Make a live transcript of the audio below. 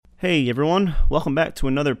Hey everyone, welcome back to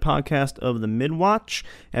another podcast of the Midwatch.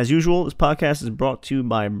 As usual, this podcast is brought to you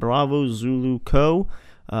by Bravo Zulu Co.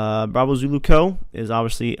 Bravo Zulu Co. is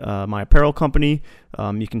obviously my apparel company.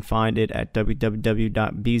 You can find it at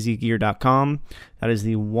www.bzgear.com. That is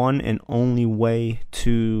the one and only way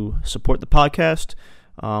to support the podcast.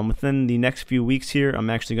 Within the next few weeks here,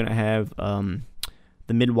 I'm actually going to have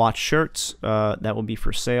the Midwatch shirts that will be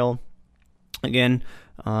for sale. Again,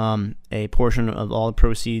 a portion of all the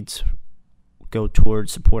proceeds go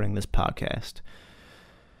towards supporting this podcast.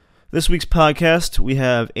 This week's podcast, we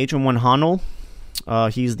have HM1 HONNOLL.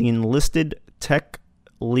 He's the enlisted tech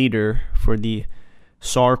leader for the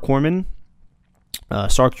SAR Corpsman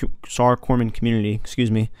community.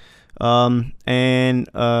 Excuse me. And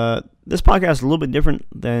this podcast is a little bit different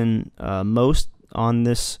than most on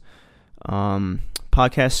this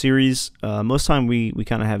podcast series. Most time we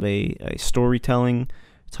kind of have a storytelling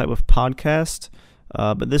type of podcast,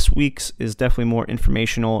 but this week's is definitely more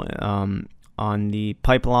informational on the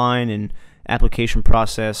pipeline and application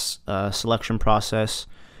process, selection process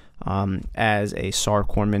as a SAR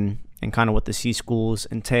corpsman, and kind of what the C schools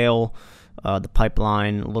entail, the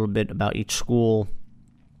pipeline, a little bit about each school,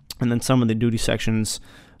 and then some of the duty sections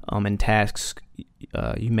and tasks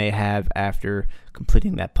you may have after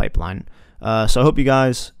completing that pipeline. So I hope you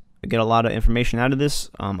guys get a lot of information out of this.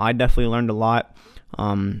 I definitely learned a lot.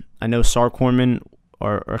 I know SAR corpsmen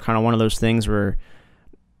are kind of one of those things where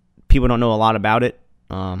people don't know a lot about it.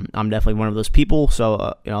 I'm definitely one of those people.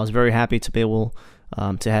 So I was very happy to be able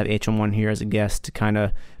to have HM1 here as a guest to kind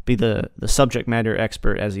of be the subject matter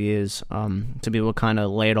expert as he is, to be able to kind of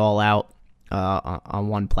lay it all out on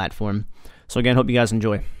one platform. So again, hope you guys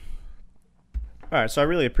enjoy. All right, so I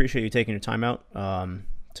really appreciate you taking your time out to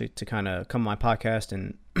kind of come on my podcast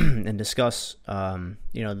and and discuss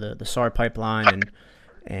the SAR pipeline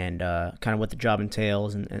and kind of what the job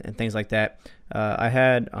entails and things like that. I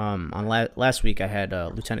had last week I had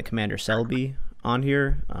Lieutenant Commander Selby on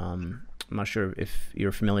here. I'm not sure if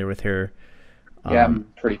you're familiar with her. Yeah, I'm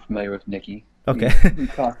pretty familiar with Nikki. Okay. We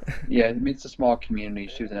talked, yeah, I mean, it's a small community.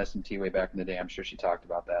 She was an S&T way back in the day. I'm sure she talked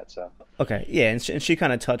about that. So. Okay, yeah, and she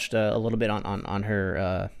kind of touched a little bit on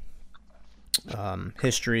her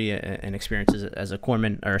history and experiences as a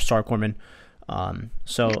corpsman or a SAR corpsman.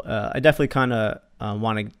 So I definitely kind of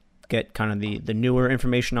want to get kind of the newer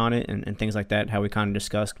information on it and things like that, how we kind of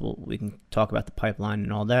discussed. We can talk about the pipeline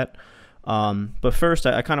and all that. But first,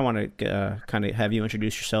 I kind of want to kind of have you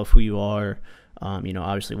introduce yourself, who you are,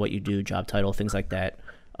 obviously what you do, job title, things like that,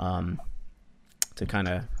 to kind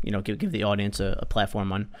of, give the audience a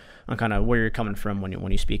platform on kind of where you're coming from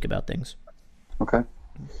when you speak about things. Okay.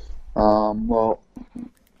 Well,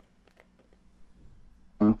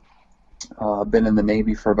 I've been in the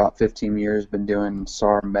Navy for about 15 years, been doing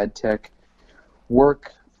SAR MedTech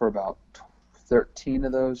work for about 13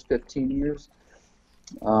 of those 15 years.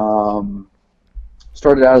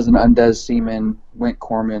 Started out as an undez seaman, went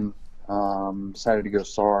corpsman, decided to go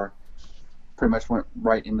SAR, pretty much went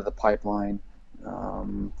right into the pipeline.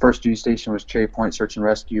 First duty station was Cherry Point Search and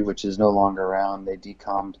Rescue, which is no longer around. They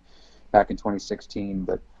decommed back in 2016,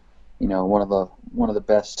 but one of the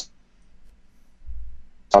best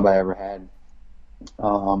job I ever had.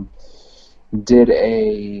 Did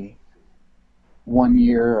a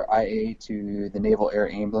 1-year IA to the Naval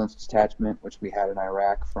Air Ambulance Detachment, which we had in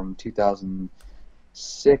Iraq from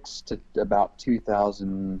 2006 to about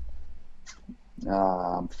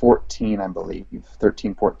 2014, I believe.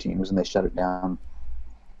 13-14 was when they shut it down.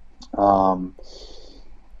 I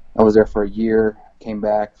was there for a year, came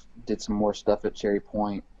back, did some more stuff at Cherry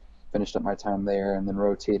Point, finished up my time there, and then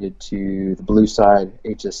rotated to the blue side,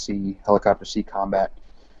 HSC, Helicopter Sea Combat.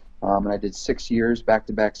 And I did 6 years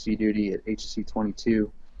back-to-back sea duty at HSC 22.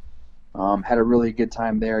 Had a really good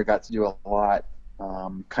time there, got to do a lot.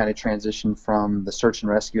 Kind of transitioned from the search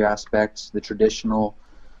and rescue aspects, the traditional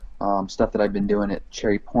stuff that I've been doing at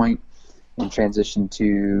Cherry Point, and transitioned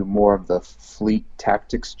to more of the fleet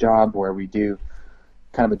tactics job where we do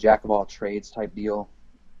kind of a jack-of-all-trades type deal.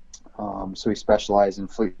 So we specialize in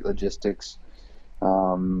fleet logistics,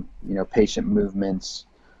 patient movements,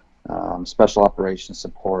 special operations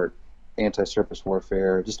support, anti-surface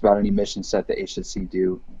warfare, just about any mission set that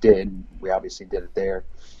HSC did. We obviously did it there.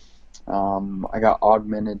 I got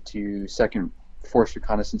augmented to 2nd Force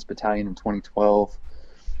Reconnaissance Battalion in 2012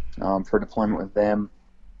 for deployment with them.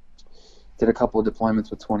 Did a couple of deployments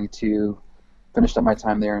with 22. Finished up my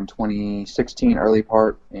time there in 2016, early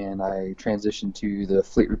part, and I transitioned to the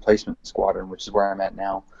Fleet Replacement Squadron, which is where I'm at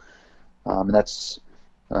now. And that's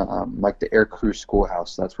like the Air Crew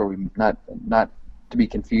Schoolhouse. That's where we, not to be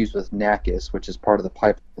confused with NACIS, which is part of the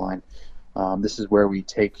pipeline. This is where we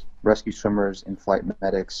take rescue swimmers and flight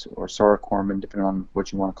medics or SAR corpsmen, depending on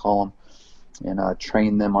what you want to call them, and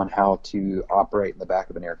train them on how to operate in the back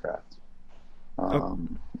of an aircraft. Oh,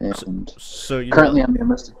 so, And so you're, currently, I'm the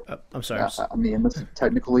enlisted. I'm sorry. I'm the enlisted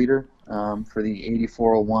technical leader for the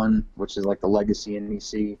 8401, which is like the legacy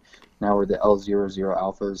NEC. Now we're the L00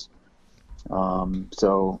 Alphas.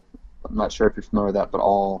 So I'm not sure if you're familiar with that, but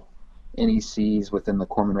all NECs within the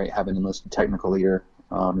corpsman rate have an enlisted technical leader,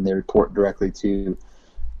 and they report directly to,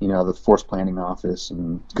 the force planning office.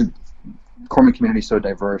 And because corpsman community is so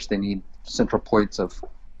diverse, they need central points of,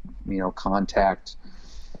 contact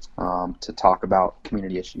to talk about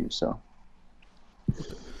community issues.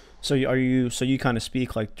 So you kind of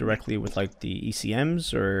speak like directly with like the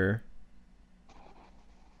ECMs or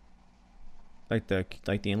like the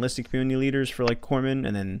enlisted community leaders for like corpsmen,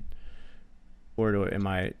 and then or do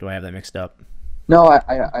I have that mixed up? No,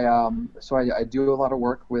 I do a lot of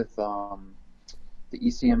work with the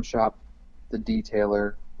ECM shop, the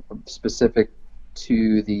detailer, specific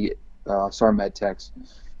to the SAR med techs,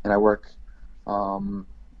 and I work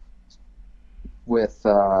with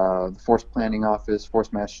the force planning office,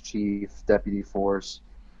 force master chief, deputy force,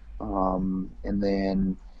 and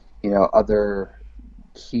then other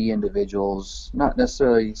key individuals, not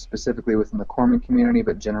necessarily specifically within the corpsman community,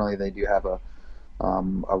 but generally they do have a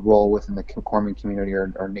role within the corpsman community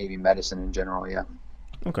or Navy medicine in general. Yeah.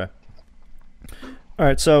 Okay. All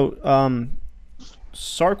right. So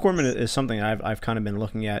SAR corpsman is something I've kind of been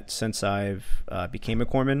looking at since I've became a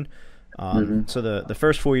corpsman. So the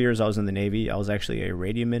first 4 years I was in the Navy, I was actually a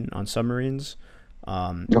radioman on submarines.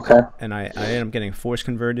 Okay. And I ended up getting force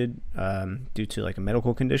converted due to like a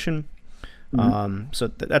medical condition. So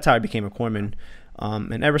that's how I became a corpsman.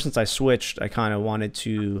 And ever since I switched, I kind of wanted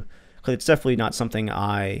to, because it's definitely not something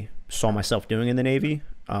I saw myself doing in the Navy.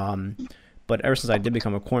 But ever since I did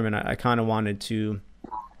become a corpsman, I kind of wanted to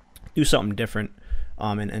do something different.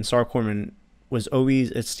 And SAR corpsman was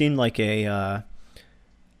always, it seemed like a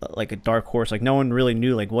dark horse. Like no one really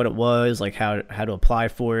knew like what it was, like how to apply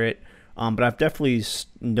for it. But I've definitely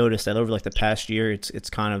noticed that over like the past year, it's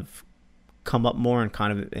kind of come up more and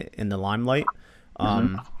kind of in the limelight.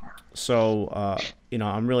 So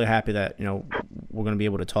I'm really happy that we're going to be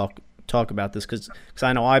able to talk about this because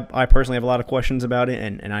I know I personally have a lot of questions about it,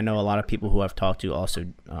 and I know a lot of people who I've talked to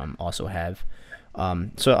also have.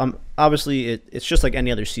 So obviously it's just like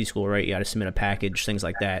any other C school, right? You got to submit a package, things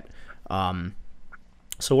like that.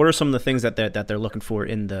 So what are some of the things that they're looking for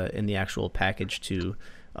in the actual package to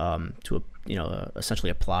essentially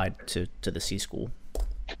apply to the C school?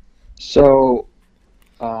 So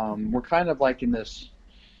we're kind of like in this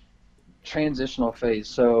transitional phase.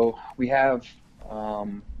 So we have,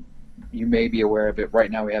 you may be aware of it,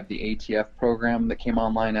 right now we have the ATF program that came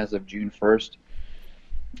online as of June 1st.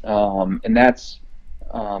 And that's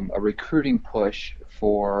a recruiting push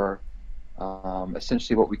for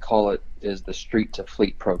essentially what we call it is the street to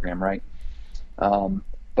fleet program, right?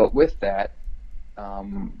 But with that,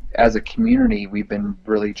 as a community, we've been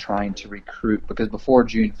really trying to recruit, because before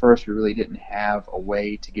June 1st, we really didn't have a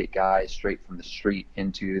way to get guys straight from the street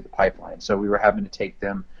into the pipeline. So we were having to take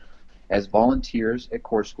them as volunteers at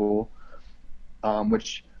Corps School,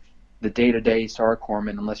 which the day-to-day SAR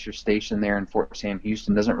corpsman, unless you're stationed there in Fort Sam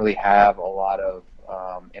Houston, doesn't really have a lot of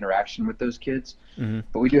interaction with those kids.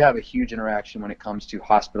 But we do have a huge interaction when it comes to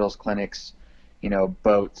hospitals, clinics,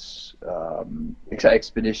 boats,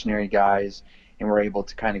 expeditionary guys, and we're able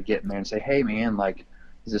to kind of get in there and say, hey man, like,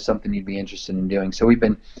 is this something you'd be interested in doing? So we've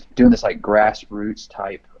been doing this like grassroots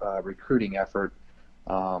type recruiting effort,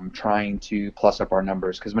 trying to plus up our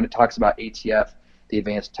numbers, because when it talks about ATF, the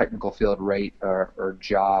Advanced Technical Field Rate or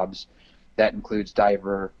jobs, that includes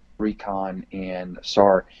diver, recon, and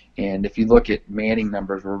SAR. And if you look at manning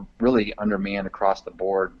numbers, we're really undermanned across the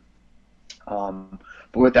board.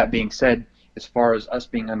 But with that being said, as far as us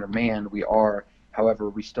being undermanned, we are. However,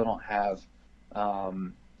 we still don't have,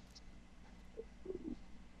 and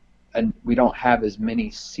we don't have as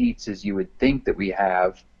many seats as you would think that we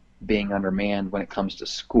have, being undermanned when it comes to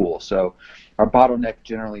school. So our bottleneck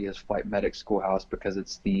generally is flight medic schoolhouse, because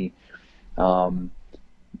it's the one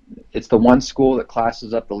school that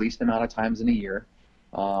classes up the least amount of times in a year,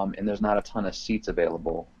 and there's not a ton of seats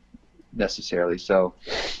available necessarily. So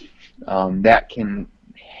that can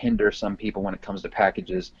hinder some people when it comes to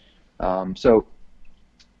packages. So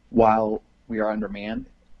while we are undermanned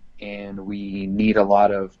and we need a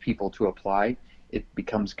lot of people to apply, it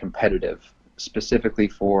becomes competitive, specifically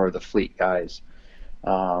for the fleet guys.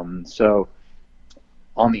 So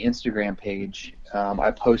on the Instagram page,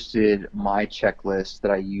 I posted my checklist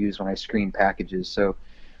that I use when I screen packages. So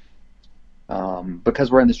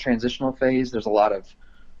Because we're in this transitional phase, there's a lot of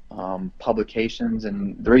publications,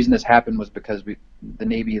 and the reason this happened was because the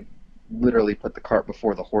Navy literally put the cart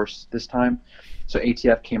before the horse this time. So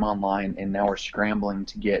ATF came online, and now we're scrambling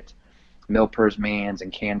to get MILPERS mans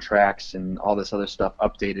and can tracks and all this other stuff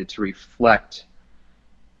updated to reflect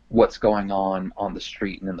what's going on the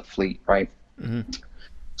street and in the fleet, right? Mm-hmm.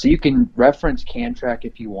 So you can reference can track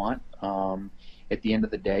if you want. At the end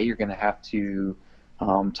of the day, you're going to have to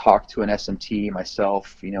talk to an SMT,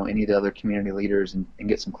 myself, any of the other community leaders, and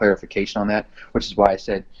get some clarification on that, which is why I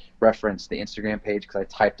said reference the Instagram page, because I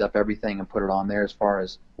typed up everything and put it on there as far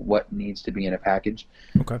as what needs to be in a package.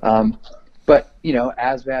 Okay. But,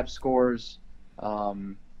 ASVAB scores,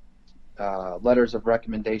 letters of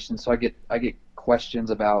recommendation. So I get questions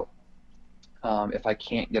about if I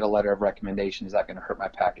can't get a letter of recommendation, is that going to hurt my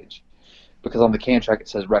package? Because on the can track it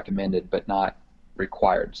says recommended but not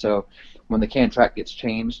required. So when the can track gets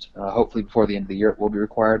changed, hopefully before the end of the year it will be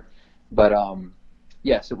required. But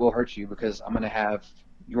yes, it will hurt you, because I'm going to have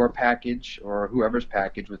your package or whoever's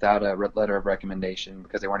package without a letter of recommendation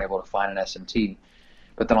because they weren't able to find an SMT.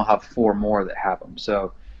 But then I'll have 4 more that have them.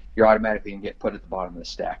 So you're automatically going to get put at the bottom of the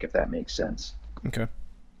stack, if that makes sense. Okay.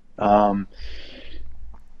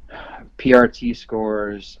 PRT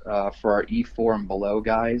scores for our E4 and below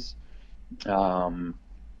guys,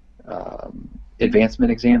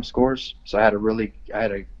 advancement exam scores. So I had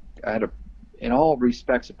a in all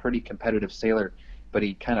respects a pretty competitive sailor, but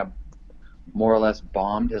he kind of more or less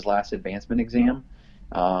bombed his last advancement exam,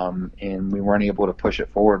 and we weren't able to push it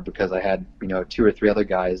forward because I had 2 or 3 other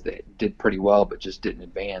guys that did pretty well but just didn't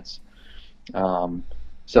advance.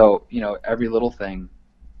 So every little thing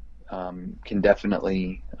can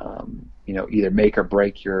definitely either make or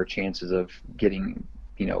break your chances of getting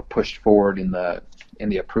pushed forward in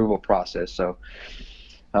the approval process. So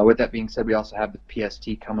with that being said, we also have the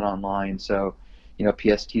PST coming online. So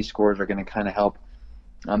PST scores are going to kind of help.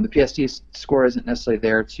 The PST score isn't necessarily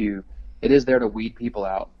there it is there to weed people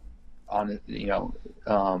out on it,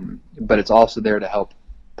 but it's also there to help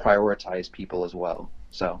prioritize people as well.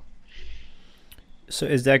 So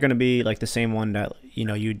is that going to be like the same one that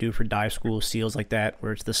you do for dive school, SEALs, like that,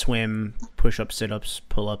 where it's the swim, push-ups, sit-ups,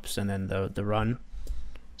 pull-ups, and then the run?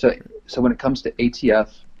 So when it comes to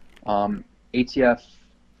ATF, ATF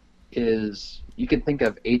is, you can think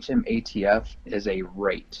of HM as a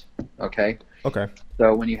rate. Okay. Okay.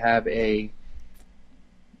 So when you have a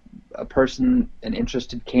person, an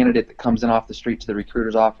interested candidate that comes in off the street to the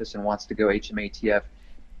recruiter's office and wants to go HM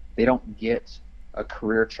they don't get a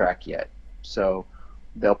career track yet. So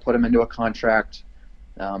they'll put them into a contract.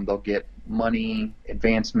 They'll get money,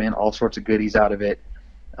 advancement, all sorts of goodies out of it.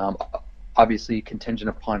 Obviously contingent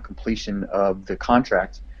upon completion of the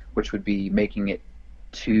contract, which would be making it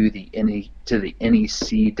to the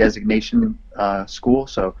NEC designation school.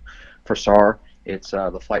 So for SAR, it's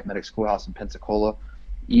the Flight Medic Schoolhouse in Pensacola.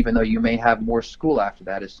 Even though you may have more school after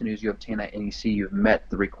that, as soon as you obtain that NEC, you've met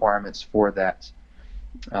the requirements for that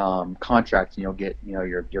contract, and you'll get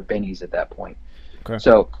your bennies at that point. Okay.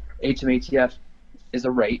 So HMATF is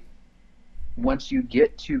a rate. Once you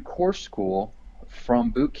get to course school from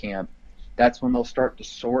boot camp, that's when they'll start to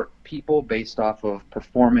sort people based off of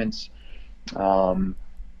performance,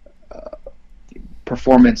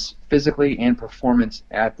 performance physically and performance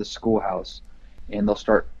at the schoolhouse, and they'll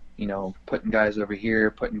start putting guys over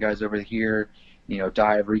here,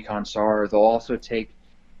 dive, recon, SAR. They'll also take,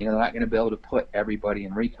 they're not going to be able to put everybody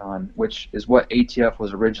in recon, which is what ATF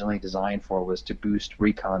was originally designed for, was to boost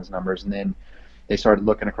recon's numbers. And then they started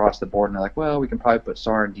looking across the board and they're like, well, we can probably put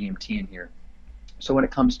SAR and DMT in here. So when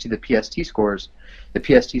it comes to the PST scores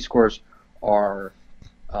are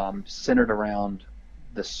centered around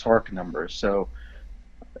the SARC numbers. So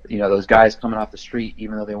those guys coming off the street,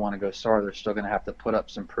 even though they want to go SAR, they're still going to have to put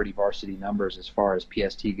up some pretty varsity numbers as far as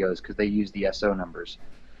PST goes, because they use the SO numbers.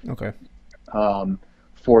 Okay.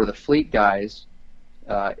 For the fleet guys,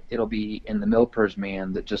 it'll be in the MILPERS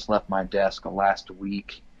man that just left my desk last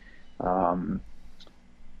week,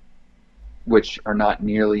 which are not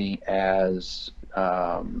nearly as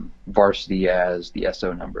varsity as the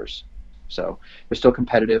SO numbers. So they're still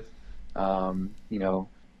competitive.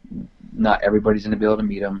 Not everybody's going to be able to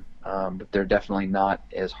meet them, but they're definitely not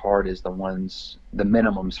as hard as the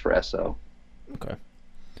minimums for SO. Okay.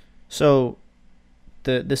 So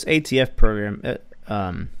this ATF program,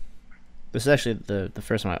 this is actually the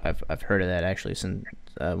first time I've heard of that, actually, since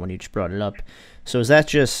when you just brought it up. So is that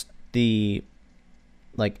just the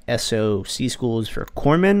SOC schools for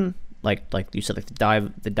corpsmen, like you said, like the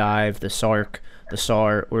dive, the SARC, the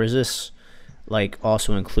SAR, or is this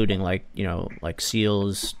also including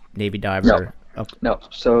SEALs, Navy diver? Okay. No.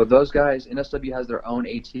 So those guys, NSW has their own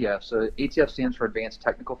ATF. So ATF stands for Advanced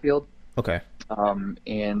Technical Field. Okay.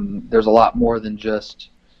 And there's a lot more than just,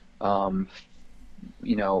 um,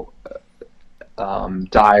 you know,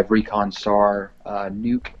 dive, recon, SAR.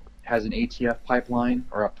 Nuke has an ATF pipeline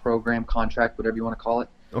or a program contract, whatever you want to call it.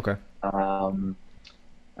 Okay.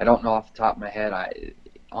 I don't know off the top of my head.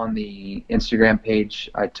 On the Instagram page,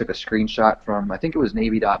 I took a screenshot from, I think it was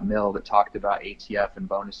Navy.mil, that talked about ATF and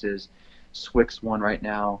bonuses. SWIC's one right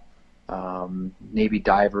now. Navy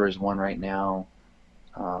Diver is one right now.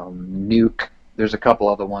 Nuke. There's a couple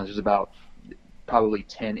other ones. There's about probably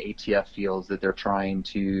 10 ATF fields that they're trying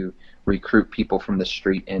to recruit people from the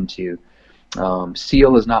street into.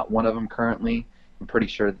 SEAL is not one of them currently. I'm pretty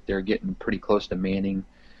sure that they're getting pretty close to manning.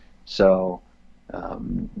 So,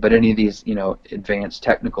 but any of these, advanced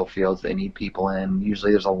technical fields, they need people in.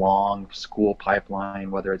 Usually there's a long school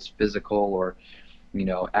pipeline, whether it's physical or,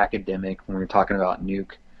 academic. When we're talking about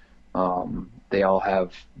Nuke, they all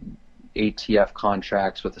have ATF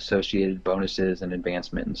contracts with associated bonuses and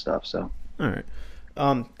advancement and stuff. So, all right.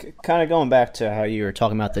 Kind of going back to how you were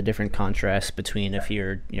talking about the different contrasts between if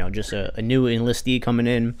you're, just a new enlistee coming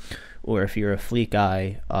in, or if you're a fleet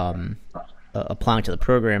guy applying to the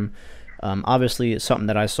program. Obviously, it's something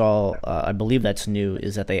that I saw. I believe that's new,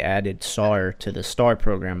 is that they added SAR to the STAR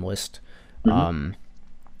program list. Mm-hmm.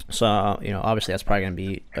 So obviously that's probably going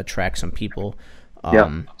to attract some people.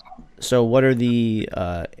 Yeah. So what are is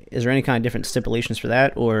there any kind of different stipulations for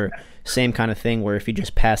that, or same kind of thing where if you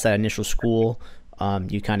just pass that initial school,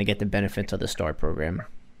 you kind of get the benefits of the STAR program?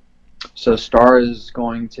 So STAR is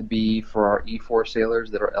going to be for our E4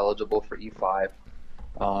 sailors that are eligible for E5.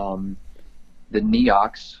 The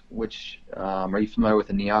NEOX, which, are you familiar with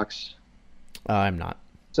the NEOX? I'm not.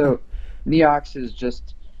 So NEOX is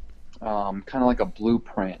just kind of like a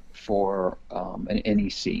blueprint for an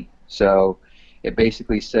NEC. So it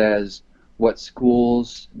basically says what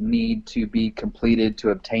schools need to be completed to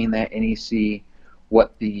obtain that NEC,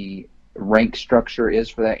 what the rank structure is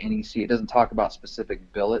for that NEC. It doesn't talk about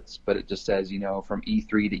specific billets, but it just says, from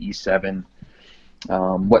E3 to E7,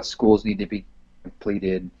 what schools need to be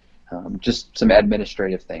completed, just some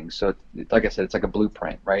administrative things. So, like I said, it's like a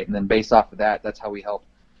blueprint, right? And then based off of that, that's how we help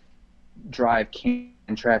drive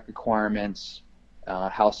contract requirements,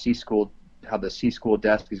 how the C school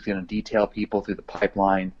desk is going to detail people through the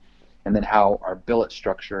pipeline, and then how our billet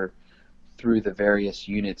structure through the various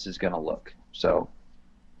units is going to look. So,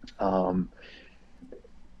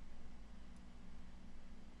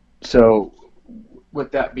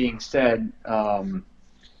 with that being said,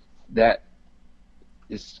 that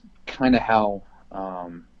is kind of how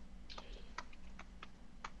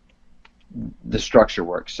the structure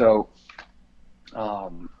works. So,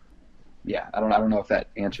 yeah, I don't know if that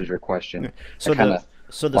answers your question. So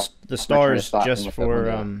the STAR is just for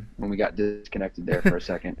when we got disconnected there for a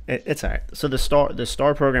second. It's all right. So the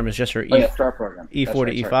STAR program is just your STAR program. E4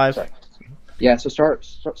 to E5. Sorry. Yeah, so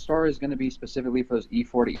STAR is going to be specifically for those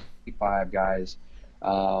E4 to E5 guys.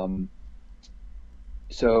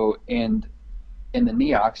 So and in the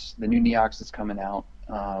NEOX, the new NEOX that's coming out,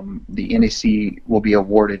 the NEC will be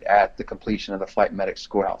awarded at the completion of the flight medic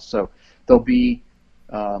schoolhouse. So there'll be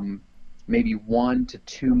maybe 1 to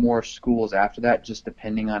 2 more schools after that, just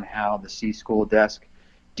depending on how the C school desk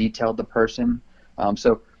detailed the person.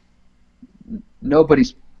 So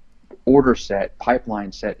nobody's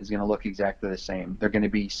pipeline set is going to look exactly the same. They're going to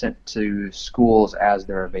be sent to schools as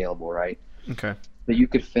they're available, right? Okay. So you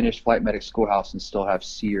could finish flight medic schoolhouse and still have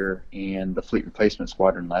SEER and the fleet replacement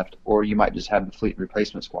squadron left, or you might just have the fleet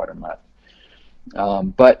replacement squadron left.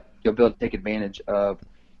 But you'll be able to take advantage of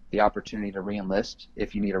the opportunity to re-enlist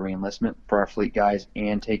if you need a re-enlistment for our fleet guys,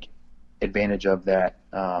 and take advantage of that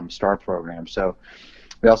STAR program. So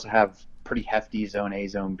we also have pretty hefty Zone A,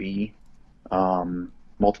 Zone B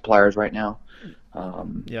multipliers right now.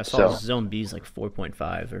 Yeah, I saw Zone B is like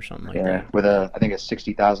 4.5 or something like that. Yeah, with I think a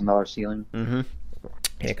 $60,000 ceiling. Mm-hmm.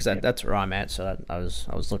 Yeah, because that's where I'm at, so I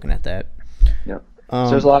was looking at that. Yep. So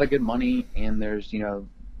there's a lot of good money, and there's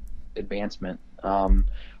advancement.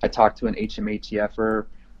 I talked to an HM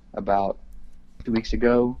about 2 weeks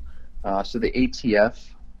ago. So the ATF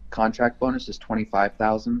contract bonus is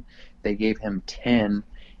 $25,000. They gave him 10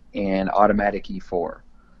 and automatic E4.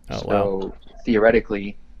 Oh, so wow.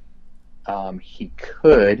 Theoretically, he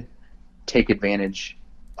could take advantage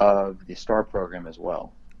of the STAR program as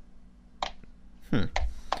well.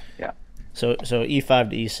 Yeah. So E5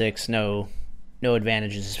 to E6, no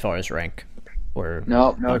advantages as far as rank, or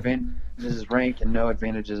no advantages as rank, and no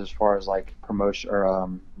advantages as far as like promotion or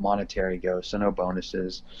monetary goes. So no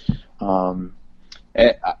bonuses. I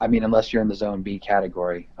mean, unless you're in the Zone B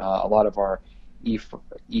category. A lot of our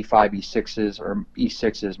E5, E6s or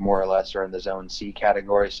E6s more or less are in the Zone C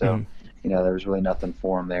category. So, Mhm. there was really nothing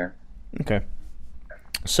for them there. Okay.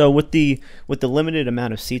 So with the limited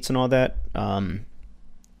amount of seats and all that,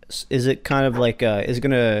 is it kind of like is it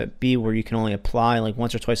gonna be where you can only apply like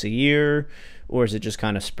once or twice a year, or is it just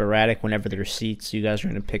kind of sporadic whenever there's seats? You guys are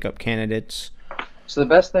gonna pick up candidates. So the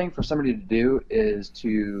best thing for somebody to do is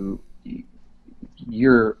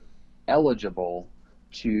you're eligible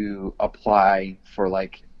to apply for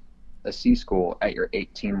like a C school at your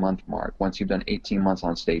 18-month mark once you've done 18 months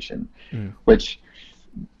on station, Mm. which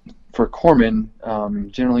for corpsmen,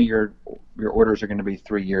 generally your orders are going to be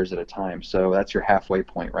 3 years at a time. So that's your halfway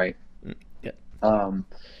point, right? Yeah. Um,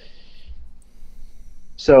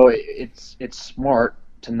 so it's smart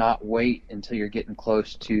to not wait until you're getting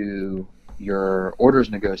close to your orders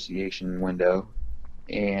negotiation window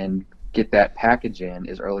and get that package in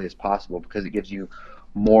as early as possible, because it gives you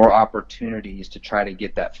more opportunities to try to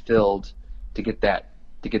get that filled, to get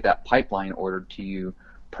that pipeline ordered to you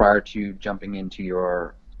prior to jumping into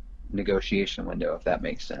your negotiation window, if that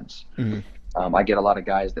makes sense. Mhm. I get a lot of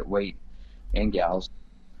guys that wait, and gals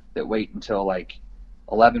that wait until like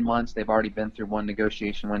 11 months. They've already been through one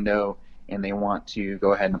negotiation window and they want to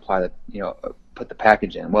go ahead and apply put the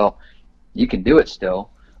package in. Well, you can do it still,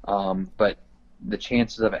 but the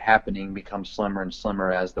chances of it happening become slimmer and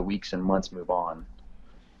slimmer as the weeks and months move on.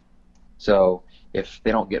 So if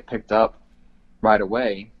they don't get picked up right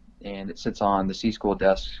away and it sits on the C school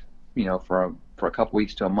desk, for a couple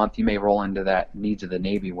weeks to a month, you may roll into that needs of the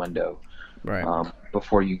Navy window Right.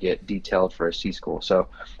 before you get detailed for a C school. So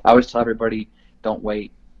I always tell everybody, don't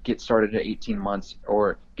wait. Get started at 18 months,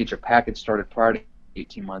 or get your package started prior to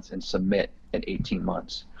 18 months and submit at 18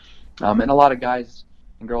 months. And a lot of guys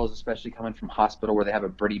and girls, especially coming from hospital where they have a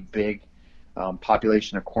pretty big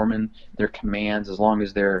population of corpsmen, their commands, as long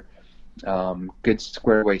as they're good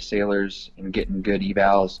square away sailors and getting good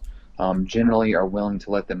evals, generally are willing to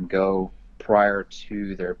let them go prior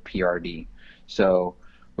to their PRD. So,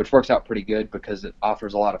 which works out pretty good because it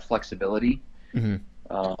offers a lot of flexibility Hmm.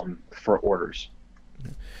 for orders.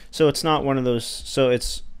 So it's not one of those. So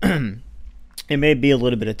it's it may be a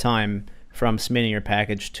little bit of time from submitting your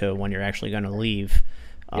package to when you're actually going to leave.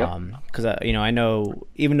 Yep. Because I know,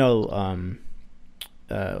 even though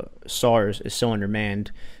SARS is so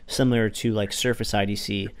undermanned, similar to like surface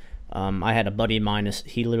IDC. I had a buddy of mine.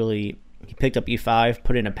 He picked up E5,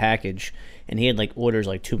 put in a package, and he had like orders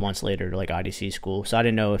like 2 months later to like IDC school. So I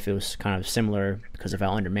didn't know if it was kind of similar because of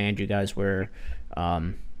how undermanned you guys were.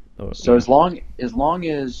 So as long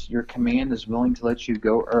as your command is willing to let you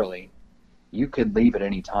go early, you could leave at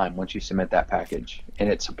any time once you submit that package and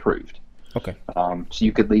it's approved. Okay. So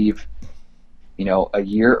you could leave, a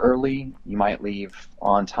year early. You might leave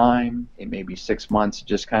on time. It may be 6 months. It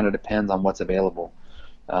just kind of depends on what's available.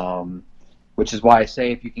 Which is why I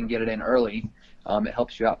say if you can get it in early, it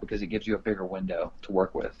helps you out because it gives you a bigger window to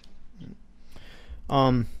work with.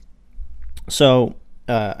 So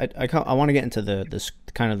I want to get into this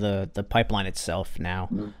kind of the pipeline itself now.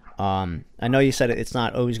 I know you said it's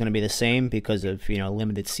not always going to be the same because of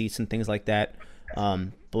limited seats and things like that.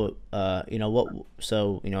 But what?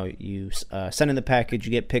 So you send in the package,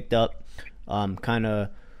 you get picked up. Kind of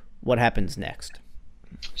what happens next?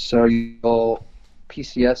 So you'll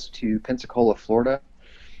PCS to Pensacola, Florida,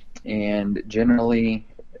 and generally,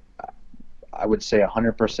 I would say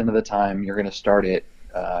 100% of the time you're going to start at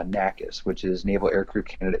NACIS, which is Naval Aircrew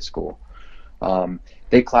Candidate School.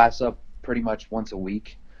 They class up pretty much once a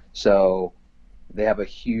week, so they have a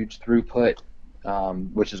huge throughput,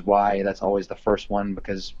 which is why that's always the first one,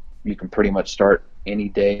 because you can pretty much start any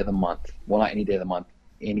day of the month. Well, not any day of the month,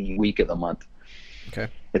 any week of the month. Okay.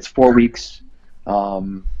 It's 4 weeks.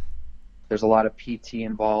 There's a lot of PT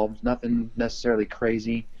involved, nothing necessarily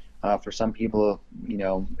crazy. For some people,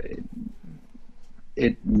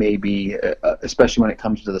 it may be, especially when it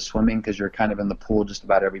comes to the swimming, because you're kind of in the pool just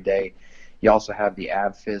about every day. You also have the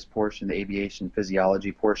AvPhys portion, the aviation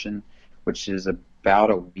physiology portion, which is about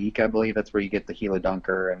a week, I believe. That's where you get the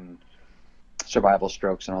helidunker and survival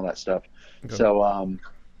strokes and all that stuff. Okay. So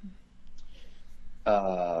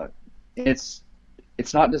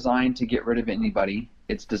it's not designed to get rid of anybody.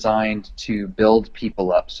 It's designed to build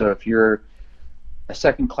people up. So if you're a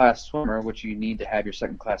second-class swimmer, which you need to have your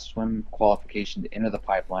second-class swim qualification to enter the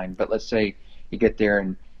pipeline, but let's say you get there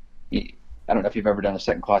and I don't know if you've ever done a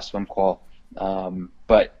second-class swim qual,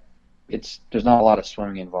 but there's not a lot of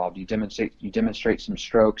swimming involved. You demonstrate some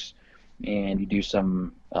strokes, and you do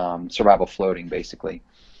some survival floating, basically.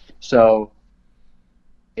 So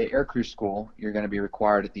at aircrew school, you're going to be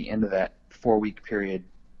required at the end of that 4-week period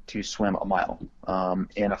to swim a mile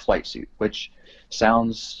in a flight suit, which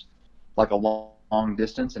sounds like a long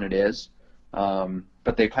distance, and it is,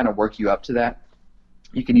 but they kind of work you up to that.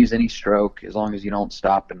 You can use any stroke as long as you don't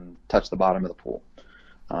stop and touch the bottom of the pool.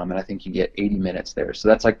 And I think you get 80 minutes there. So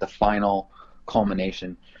that's like the final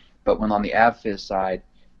culmination. But when on the AvFizz side,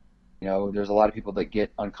 you know, there's a lot of people that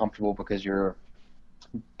get uncomfortable because you're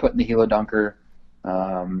putting the helo dunker,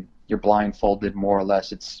 you're blindfolded more or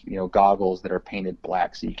less. It's, you know, goggles that are painted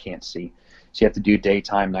black so you can't see. So you have to do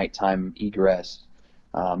daytime, nighttime egress.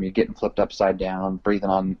 You're getting flipped upside down, breathing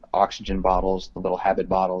on oxygen bottles, the little habit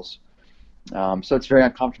bottles. So it's very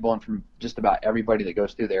uncomfortable, and from just about everybody that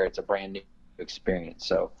goes through there, it's a brand new experience.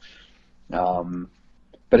 So,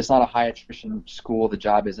 but it's not a high attrition school. The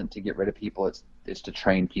job isn't to get rid of people. It's to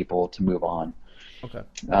train people to move on. Okay.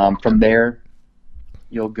 From there,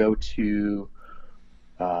 you'll go to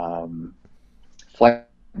Flight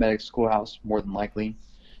Medic Schoolhouse, more than likely.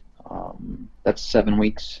 That's 7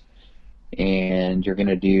 weeks, and you're going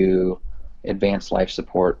to do advanced life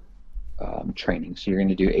support training. So you're going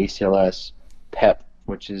to do ACLS, PEP,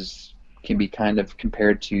 which can be kind of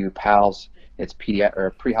compared to PALS. It's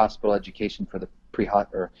pre-hospital education for the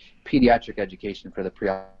pediatric education for the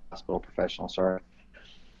pre-hospital professional. Sorry.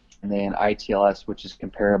 And then ITLS, which is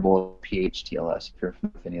comparable to PHTLS, if you're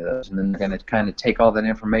familiar with any of those. And then they're going to kind of take all that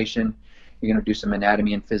information. You're going to do some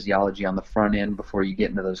anatomy and physiology on the front end before you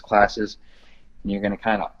get into those classes. And you're going to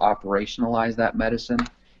kind of operationalize that medicine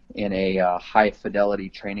in a high fidelity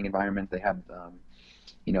training environment. They have,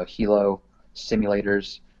 helo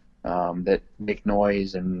simulators that make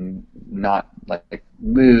noise and not like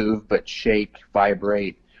move, but shake,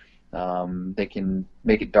 vibrate. They can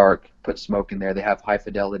make it dark, put smoke in there. They have high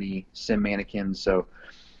fidelity sim mannequins, so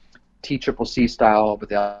TCCC style, but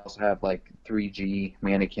they also have like 3G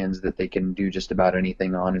mannequins that they can do just about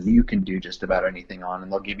anything on, and you can do just about anything on.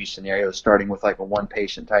 And they'll give you scenarios starting with like a 1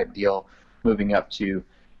 patient type deal, moving up to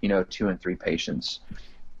 2 and 3 patients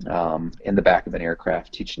in the back of an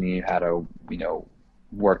aircraft, teaching you how to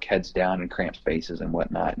work heads down in cramped spaces and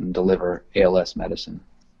whatnot, and deliver ALS medicine.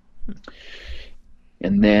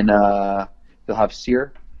 And then you'll have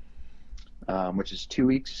SEER, which is 2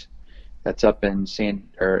 weeks. That's out in San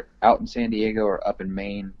Diego or up in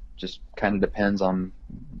Maine. Just kind of depends on.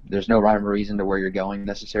 There's no rhyme or reason to where you're going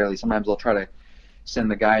necessarily. Sometimes they'll try to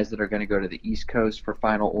send the guys that are going to go to the East Coast for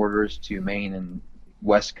final orders to Maine, and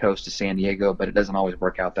West Coast to San Diego, but it doesn't always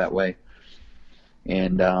work out that way.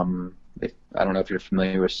 And I don't know if you're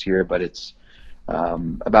familiar with SEER, but it's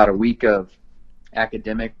about a week of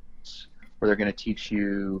academics where they're going to teach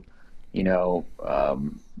you,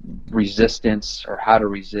 resistance, or how to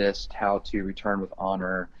resist, how to return with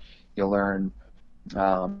honor. You'll learn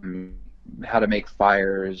how to make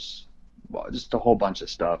fires, just a whole bunch of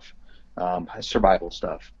stuff, survival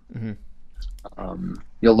stuff. Mm-hmm.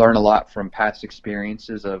 You'll learn a lot from past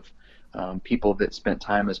experiences of people that spent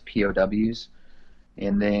time as POWs.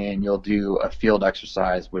 And then you'll do a field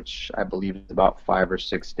exercise, which I believe is about 5 or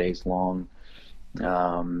 6 days long.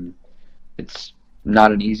 It's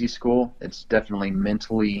not an easy school. It's definitely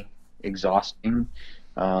mentally exhausting.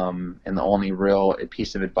 And the only real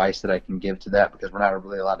piece of advice that I can give to that, because we're not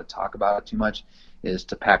really allowed to talk about it too much, is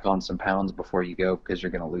to pack on some pounds before you go, because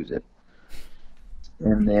you're going to lose it.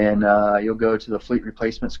 And then you'll go to the Fleet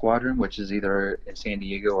Replacement Squadron, which is either in San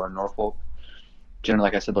Diego or Norfolk. Generally,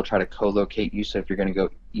 like I said, they'll try to co-locate you. So if you're going to go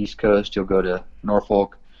East Coast, you'll go to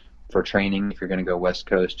Norfolk for training. If you're going to go West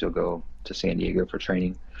Coast, you'll go to San Diego for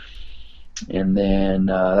training. And then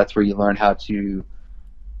that's where you learn how to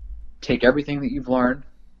take everything that you've learned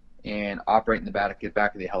and operate in the back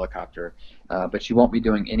of the helicopter. But you won't be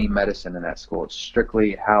doing any medicine in that school. It's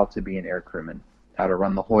strictly how to be an air crewman, how to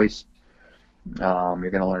run the hoist.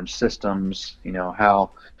 You're going to learn systems,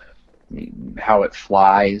 how it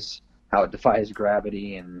flies, how it defies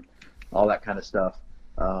gravity, and all that kind of stuff,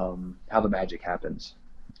 how the magic happens.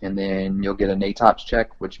 And then you'll get a NATOPS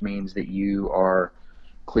check, which means that you are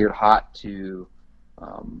cleared hot to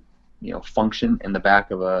function in the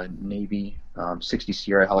back of a Navy 60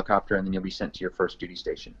 Sierra helicopter, and then you'll be sent to your first duty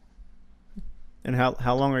station. And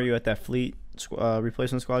how long are you at that Fleet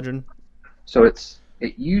Replacement Squadron? So it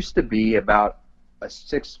used to be about a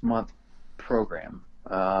 6-month program.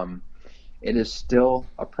 It is still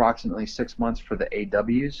approximately 6 months for the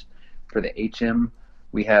AWs. For the HM,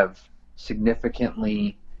 we have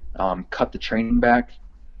significantly cut the training back.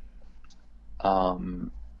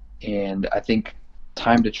 And I think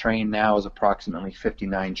time to train now is approximately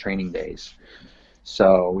 59 training days.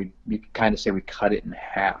 So we kind of say we cut it in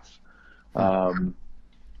half.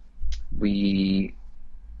 We,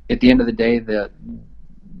 at the end of the day,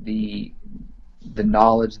 the the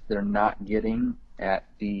knowledge that they're not getting at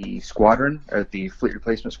the squadron or at the fleet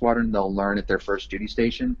replacement squadron, they'll learn at their first duty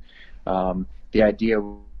station. The idea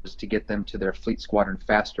was to get them to their fleet squadron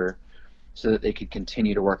faster so that they could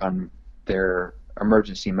continue to work on their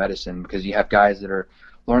emergency medicine, because you have guys that are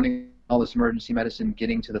learning all this emergency medicine,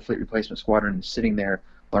 getting to the fleet replacement squadron and sitting there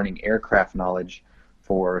learning aircraft knowledge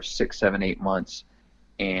for 6, 7, 8 months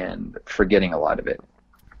and forgetting a lot of it.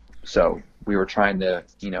 So we were trying to,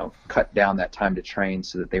 cut down that time to train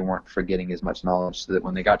so that they weren't forgetting as much knowledge, so that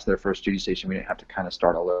when they got to their first duty station, we didn't have to kind of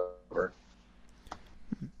start all over.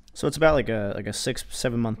 So it's about like a 6,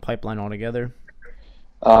 7 month pipeline altogether.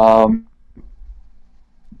 Um,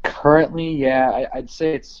 Currently, yeah, I'd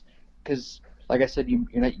say it's because, like I said,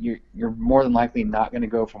 you're more than likely not going to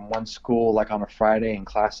go from one school like on a Friday and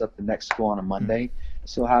class up the next school on a Monday.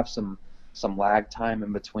 So you'll have some lag time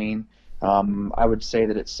in between. I would say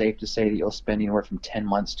that it's safe to say that you'll spend anywhere from 10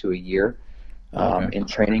 months to a year Okay. in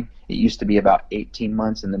training. It used to be about 18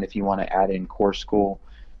 months, and then if you want to add in core school,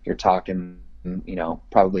 you're talking,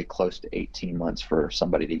 probably close to 18 months for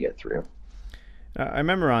somebody to get through. I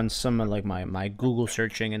remember on some of like my Google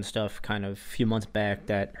searching and stuff, kind of a few months back,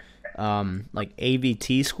 that like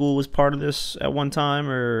AVT school was part of this at one time,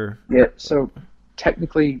 or Yeah, so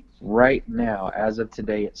technically, right now, as of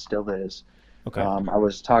today, it still is. okay. I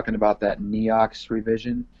was talking about that NEOX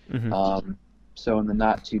revision. Hmm. So in the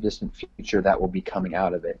not too distant future, that will be coming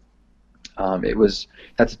out of it.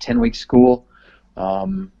 That's a 10-week school.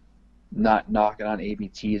 Not knocking on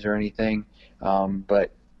ABTs or anything,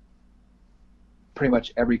 but pretty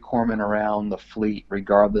much every corpsman around the fleet,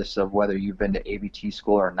 regardless of whether you've been to ABT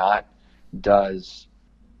school or not, does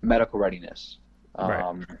medical readiness.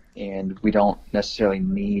 Right. And we don't necessarily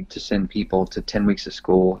need to send people to 10 weeks of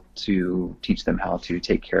school to teach them how to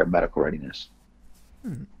take care of medical readiness.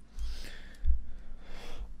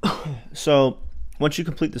 So once you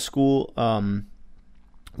complete the school,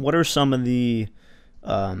 what are some of the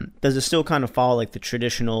does it still kind of follow like the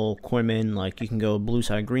traditional corpsman, like you can go blue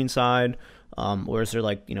side, green side, or is there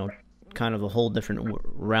like kind of a whole different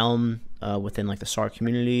realm within like the SAR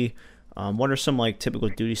community? What are some like typical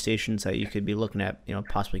duty stations that you could be looking at,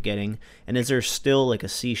 possibly getting? And is there still like a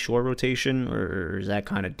sea-shore rotation, or does that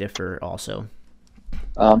kind of differ also?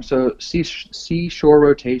 So seashore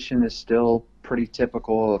rotation is still pretty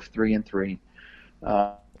typical of 3 and 3.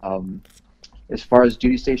 Uh, um, as far as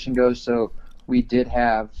duty station goes, so we did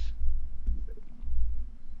have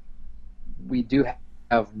we do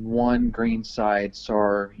have one green side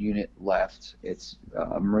SAR unit left. It's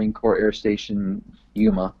Marine Corps Air Station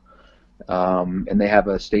Yuma, and they have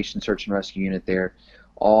a station search and rescue unit there.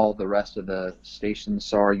 All the rest of the station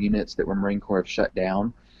SAR units that were Marine Corps have shut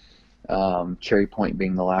down, Cherry Point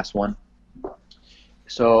being the last one.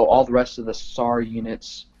 So all the rest of the SAR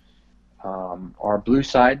units are blue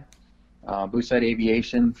side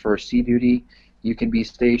aviation for sea duty. You can be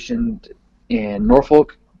stationed in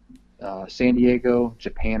Norfolk, San Diego,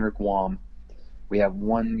 Japan, or Guam. We have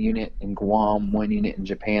one unit in Guam, one unit in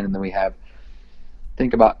Japan, and then we have,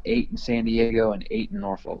 think about 8 in San Diego and 8 in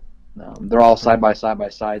Norfolk. They're all side by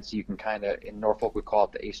side, so you can kind of, in Norfolk we call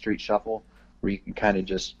it the A Street Shuffle, where you can kind of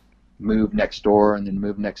just move next door and then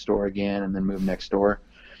move next door again and then move next door.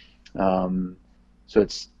 So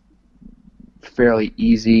it's fairly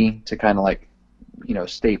easy to kind of like,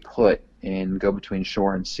 stay put and go between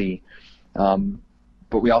shore and sea.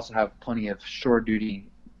 But we also have plenty of shore duty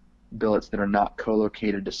billets that are not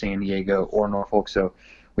co-located to San Diego or Norfolk. So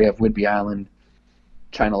we have Whidbey Island,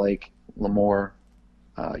 China Lake, Lemoore,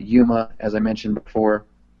 Yuma, as I mentioned before,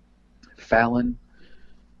 Fallon,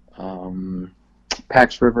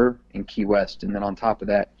 Pax River, and Key West. And then on top of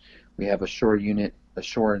that, we have a shore unit, a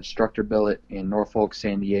shore instructor billet in Norfolk,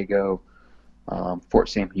 San Diego, Fort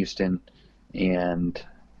Sam Houston, and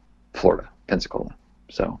Florida, Pensacola.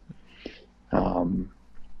 So,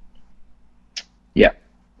 yeah,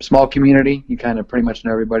 small community. You kind of pretty much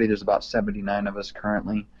know everybody. There's about 79 of us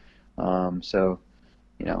currently. So,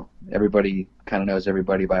 everybody kind of knows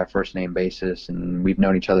everybody by a first name basis, and we've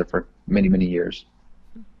known each other for many, many years.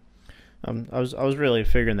 I was really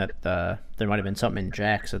figuring that there might have been something in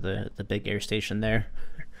Jax at the big air station there.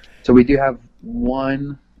 So we do have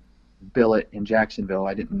one billet in Jacksonville.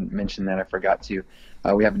 I didn't mention that. I forgot to.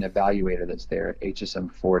 We have an evaluator that's there at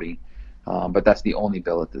HSM 40, but that's the only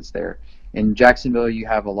billet that's there. In Jacksonville, you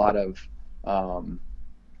have a lot of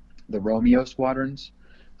the Romeo squadrons,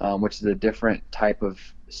 which is a different type of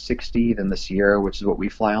 60 than the Sierra, which is what we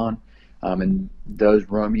fly on. And those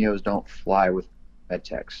Romeos don't fly with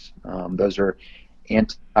medtechs. Those are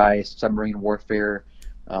anti-submarine warfare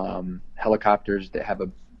helicopters that have a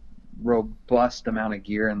robust amount of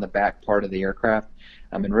gear in the back part of the aircraft.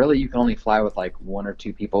 And really, you can only fly with like one or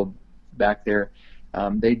two people back there.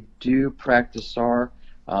 They do practice SAR.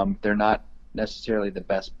 They're not necessarily the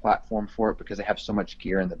best platform for it because they have so much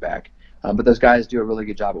gear in the back. But those guys do a really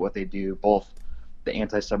good job at what they do, both the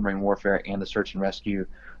anti-submarine warfare and the search and rescue.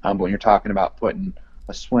 But when you're talking about putting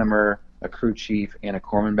a swimmer, a crew chief, and a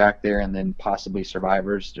corpsman back there, and then possibly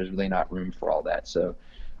survivors, there's really not room for all that. So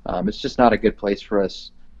it's just not a good place for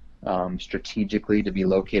us strategically to be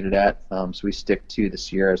located at. So we stick to the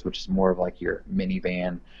Sierras, which is more of like your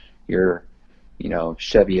minivan, your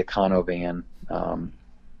Chevy Econovan,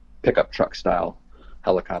 pickup truck style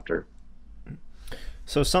helicopter.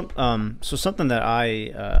 So something that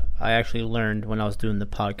I actually learned when I was doing the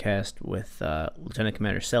podcast with Lieutenant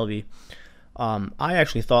Commander Selby. I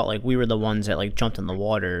actually thought like we were the ones that like jumped in the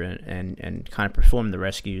water and kind of performed the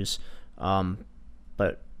rescues.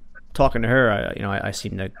 But talking to her, I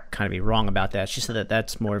seem to kind of be wrong about that. She said that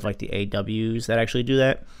that's more of like the AWs that actually do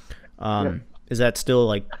that. Yep. Is that still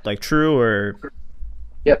like true or?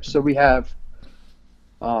 Yep. So we have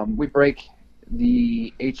we break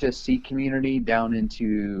the HSC community down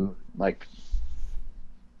into like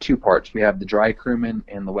two parts. We have the dry crewmen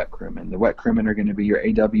and the wet crewmen. The wet crewmen are going to be your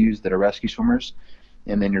AWs that are rescue swimmers,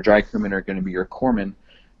 and then your dry crewmen are going to be your corpsmen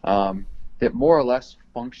that more or less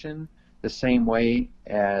function the same way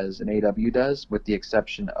as an AW does, with the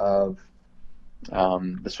exception of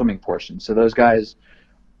the swimming portion. So those guys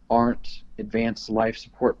aren't advanced life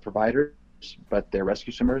support providers, but they're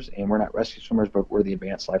rescue swimmers, and we're not rescue swimmers, but we're the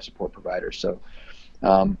advanced life support providers. So,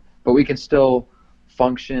 but we can still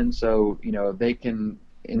function. So, they can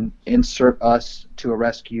insert us to a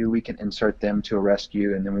rescue, we can insert them to a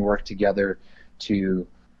rescue, and then we work together to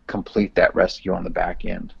complete that rescue on the back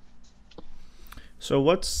end. So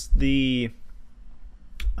what's the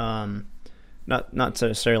not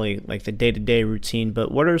necessarily like the day-to-day routine,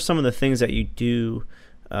 but what are some of the things that you do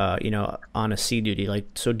on a sea duty? Like,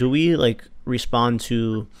 so do we like respond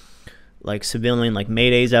to like civilian like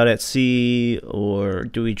maydays out at sea, or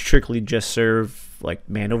do we strictly just serve like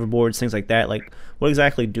man overboards, things like that? Like, what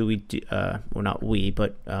exactly do we do? Well, not we,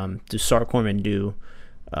 but do SAR corpsmen do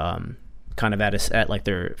kind of at like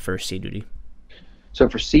their first sea duty? So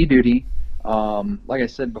for sea duty, like I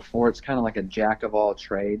said before, it's kind of like a jack of all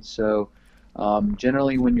trades. So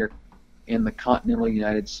generally when you're in the continental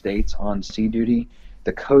United States on sea duty,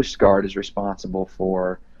 the Coast Guard is responsible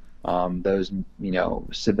for those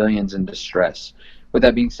civilians in distress. With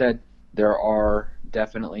that being said, there are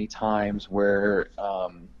definitely times where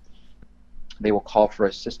they will call for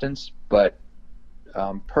assistance, but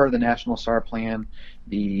per the National SAR Plan,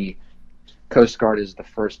 the Coast Guard is the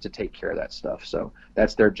first to take care of that stuff. So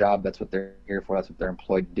that's their job. That's what they're here for. That's what they're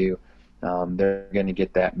employed to do. They're going to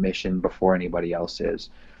get that mission before anybody else is.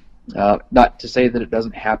 Not to say that it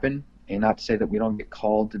doesn't happen, and not to say that we don't get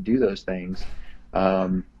called to do those things.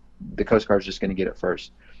 The Coast Guard is just going to get it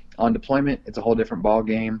first. On deployment, it's a whole different ball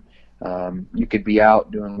game. You could be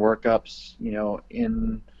out doing workups,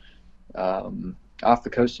 in off the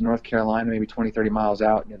coast of North Carolina, maybe 20, 30 miles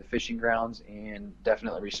out near the fishing grounds, and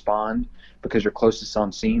definitely respond because you're closest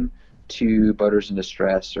on scene to boaters in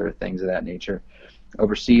distress or things of that nature.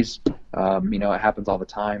 Overseas, it happens all the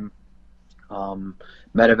time.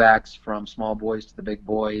 Medevacs from small boys to the big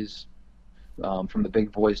boys, from the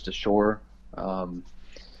big boys to shore.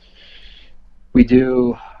 We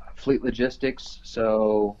do fleet logistics,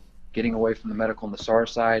 so getting away from the medical and the SAR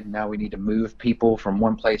side, now we need to move people from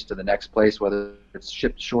one place to the next place, whether it's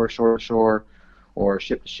ship to shore, shore to shore, or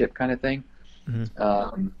ship to ship kind of thing.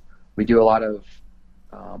 Mm-hmm. We do a lot of,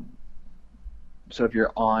 so if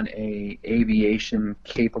you're on a aviation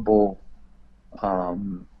capable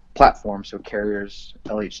platform, so carriers,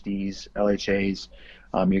 LHDs, LHAs,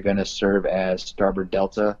 you're going to serve as starboard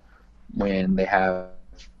delta when they have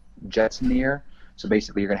jets in the air. So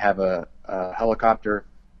basically you're going to have a helicopter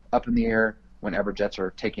up in the air whenever jets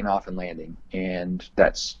are taking off and landing, and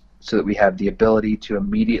that's so that we have the ability to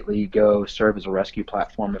immediately go serve as a rescue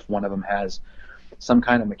platform if one of them has some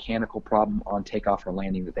kind of mechanical problem on takeoff or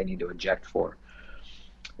landing that they need to eject for.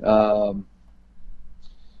 And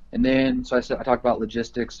then, so I talked about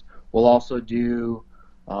logistics. We'll also do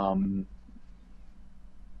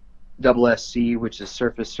SSC, which is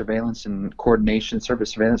surface surveillance and coordination,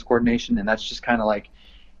 surface surveillance coordination, and that's just kind of like,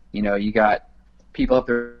 you got people up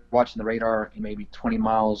there watching the radar, and maybe 20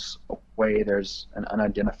 miles away there's an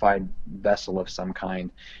unidentified vessel of some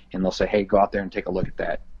kind, and they'll say, hey, go out there and take a look at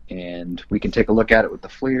that. And we can take a look at it with the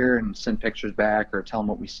FLIR and send pictures back or tell them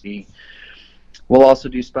what we see. We'll also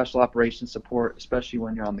do special operations support, especially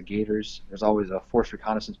when you're on the Gators. There's always a force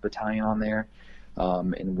reconnaissance battalion on there.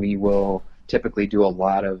 and we will typically do a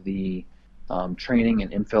lot of the training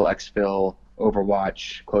and infill, exfil,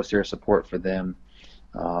 overwatch, close air support for them.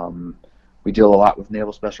 We deal a lot with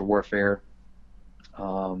naval special warfare,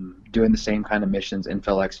 doing the same kind of missions,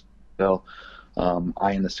 infill, exfil,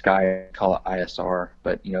 eye in the sky, call it ISR,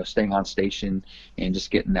 but staying on station and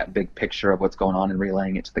just getting that big picture of what's going on and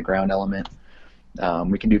relaying it to the ground element.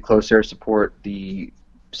 We can do close air support. The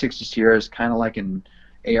 60 Sierra is kind of like an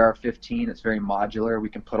AR-15. It's very modular. We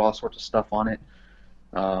can put all sorts of stuff on it.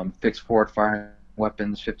 Fixed forward firing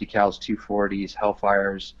weapons, 50 cals, 240s,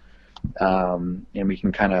 Hellfires, and we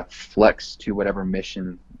can kind of flex to whatever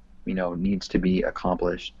mission needs to be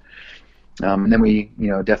accomplished. And then we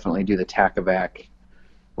definitely do the TACAVAC,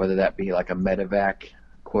 whether that be like a medevac,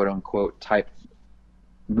 quote unquote, type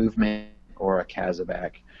movement or a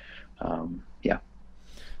CASEVAC. Yeah.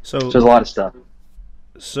 So there's a lot of stuff.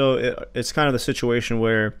 So it's kind of the situation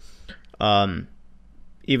where,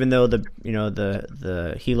 even though the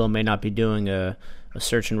helo may not be doing a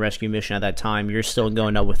search and rescue mission at that time, you're still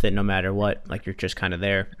going up with it no matter what. Like, you're just kind of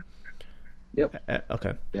there. Yep.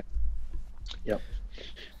 Okay. Yep.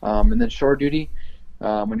 And then shore duty,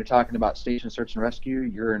 when you're talking about station search and rescue,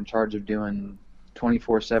 you're in charge of doing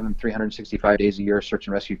 24/7, 365 days a year search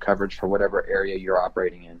and rescue coverage for whatever area you're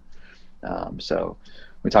operating in. So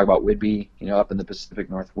we talk about Whidbey, up in the Pacific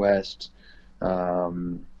Northwest,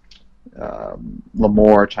 Lemoore,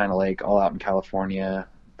 China Lake, all out in California,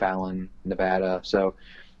 Fallon, Nevada. So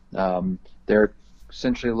they're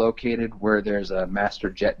essentially located where there's a master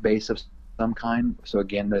jet base of some kind. So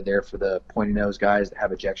again, they're there for the pointy nose guys that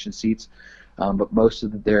have ejection seats. But most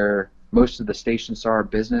of the station SAR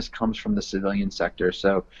business comes from the civilian sector.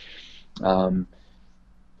 So when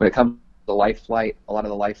it comes to the life flight, a lot of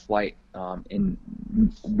the life flight in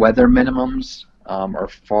weather minimums are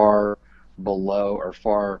far below or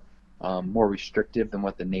far more restrictive than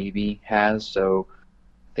what the Navy has. So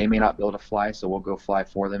they may not be able to fly, so we'll go fly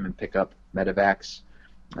for them and pick up medevacs,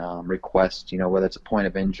 request, whether it's a point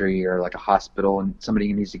of injury or like a hospital and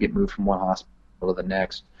somebody needs to get moved from one hospital to the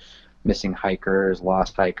next, missing hikers,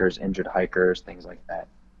 lost hikers, injured hikers, things like that.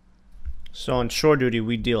 So on shore duty,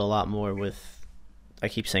 we deal a lot more with, I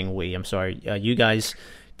keep saying we, I'm sorry, you guys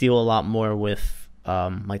deal a lot more with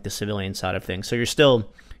like the civilian side of things. So you're still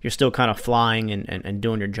kind of flying and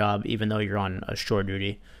doing your job even though you're on a shore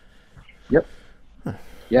duty. Yep. Huh.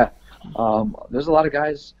 Yeah. There's a lot of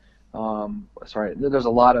guys, there's a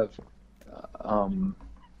lot of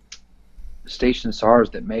station SARs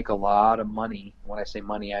that make a lot of money. When I say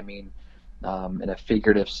money, I mean in a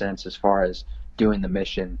figurative sense as far as doing the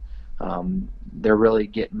mission. They're really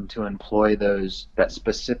getting to employ that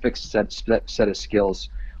specific set of skills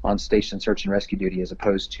on station search and rescue duty, as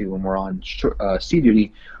opposed to when we're on sea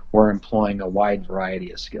duty, we're employing a wide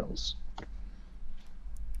variety of skills.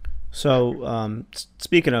 So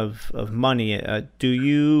speaking of money, do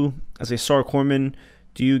you, as a SAR corpsman,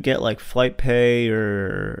 do you get like flight pay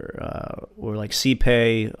or like sea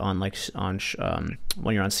pay on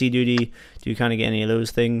when you're on sea duty? Do you kind of get any of those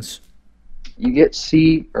things? You get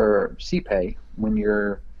sea pay when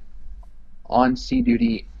you're on sea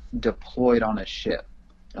duty deployed on a ship.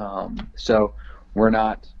 So we're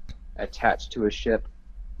not attached to a ship,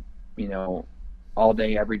 all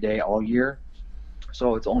day, every day, all year.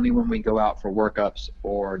 So it's only when we go out for workups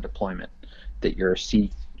or deployment that your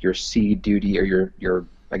sea duty or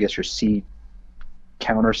your sea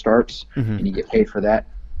counter starts, mm-hmm. and you get paid for that.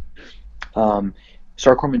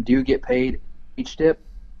 SAR corpsmen do get paid each dip,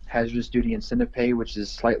 hazardous duty incentive pay, which is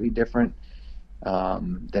slightly different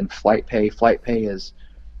than flight pay. Flight pay is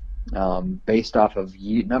based off of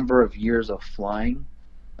number of years of flying,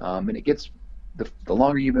 and it gets the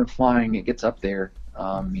longer you've been flying, it gets up there.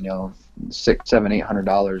 $600, $700,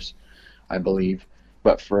 $800, I believe.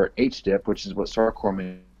 But for HDIP, which is what SAR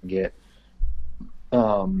corpsmen get,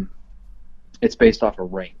 it's based off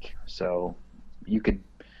of rank. So you could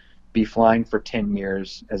be flying for 10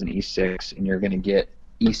 years as an E6, and you're going to get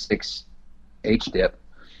E6 HDIP,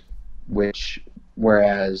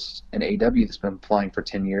 whereas an AW that's been flying for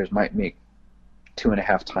 10 years might make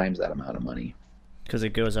 2.5 times that amount of money. Because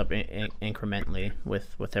it goes up incrementally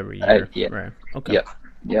with every year. Yeah. Right. Okay.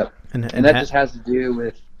 Yep. And that just has to do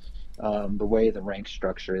with the way the rank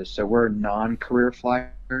structure is. So we're non-career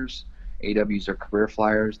flyers. AWs are career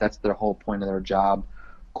flyers. That's their whole point of their job.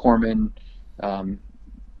 Corpsmen, can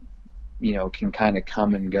kind of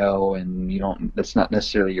come and go, and that's not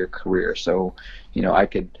necessarily your career. So, I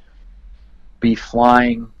could be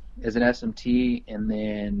flying as an SMT, and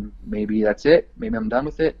then maybe that's it. Maybe I'm done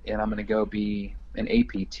with it, and I'm going to go be an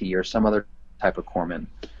APT or some other type of corpsman.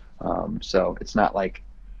 So it's not like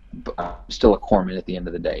but I'm still a corpsman at the end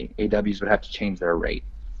of the day. AWs would have to change their rate.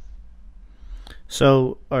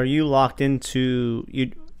 So are you locked into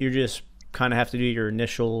you? You just kind of have to do your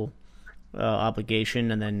initial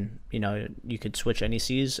obligation, and then you could switch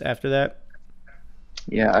NECs after that.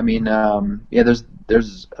 Yeah, I mean, yeah,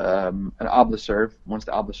 there's an obliserve. Once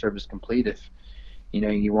the obliserve is complete, if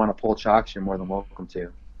you want to pull chocks, you're more than welcome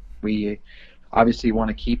to. We obviously want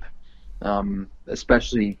to keep,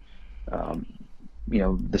 especially um,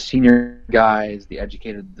 the senior guys, the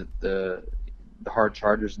educated, the hard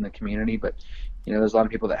chargers in the community. But there's a lot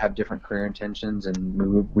of people that have different career intentions,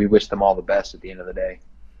 and we wish them all the best at the end of the day.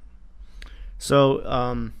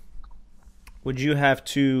 So would you have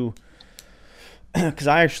to? Because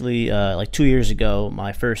I actually like 2 years ago,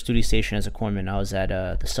 my first duty station as a corpsman, I was at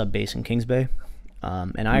the sub base in Kings Bay.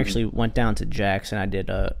 And I actually went down to Jackson. I did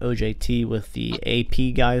OJT with the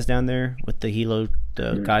AP guys down there, with the helo,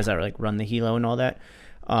 the guys that like run the helo and all that.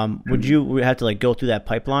 Would you have to like go through that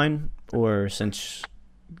pipeline, or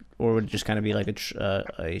would it just kind of be like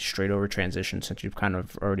a straight over transition since you've kind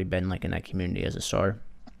of already been like in that community as a SAR?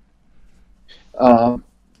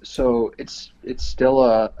 So it's still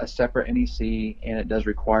a separate NEC, and it does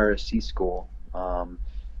require a C school.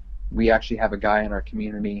 We actually have a guy in our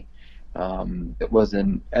community that was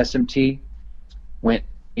an SMT, went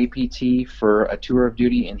APT for a tour of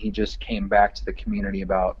duty, and he just came back to the community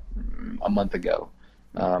about a month ago.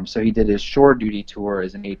 So he did his shore duty tour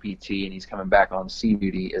as an APT, and he's coming back on sea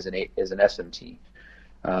duty as an SMT.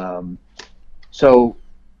 So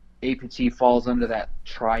APT falls under that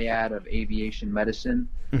triad of aviation medicine.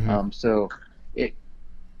 So it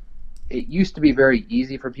used to be very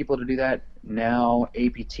easy for people to do that. Now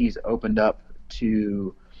APT's opened up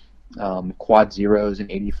to quad zeros and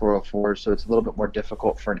 8404s, so it's a little bit more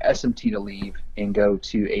difficult for an SMT to leave and go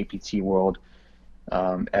to APT world,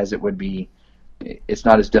 as it would be. It's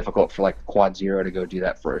not as difficult for like a quad zero to go do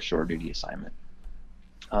that for a shore duty assignment.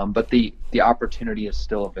 But the opportunity is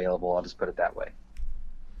still available. I'll just put it that way.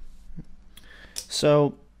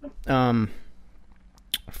 So, for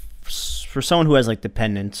someone who has like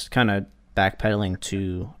dependents, kind of backpedaling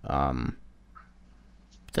to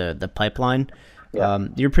the pipeline,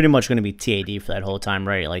 you're pretty much going to be TAD for that whole time,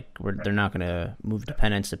 right? Like they're not going to move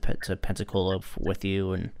dependents to Pensacola with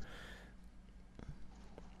you. And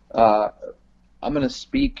I'm going to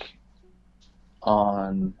speak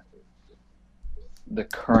on the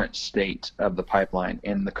current state of the pipeline.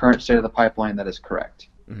 In the current state of the pipeline, that is correct.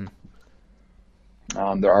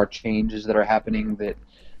 There are changes that are happening that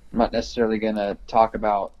I'm not necessarily going to talk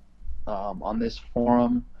about on this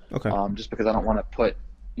forum, just because I don't want to put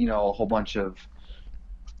a whole bunch of,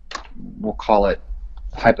 we'll call it,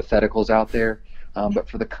 hypotheticals out there. But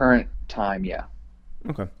for the current time, yeah.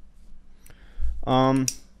 Okay.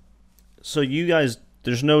 So you guys,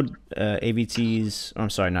 there's no AVTs. I'm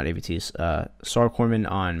sorry, not AVTs. SAR corpsmen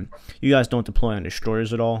on. You guys don't deploy on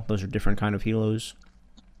destroyers at all. Those are different kind of helos.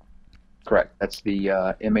 Correct. That's the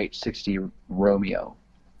MH60 Romeo.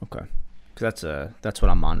 Okay. Because that's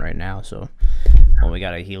what I'm on right now. So when we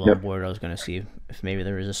got a helo on board, I was going to see if maybe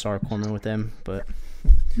there is a SAR corpsman with them, but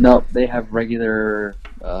no, they have regular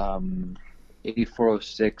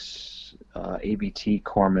 8406 ABT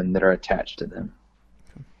corpsmen that are attached to them.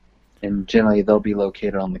 And generally, they'll be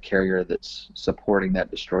located on the carrier that's supporting that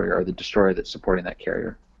destroyer, or the destroyer that's supporting that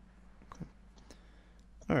carrier.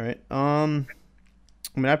 All right. I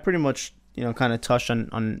mean, I pretty much, kind of touched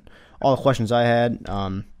on all the questions I had.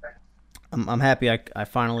 I'm happy I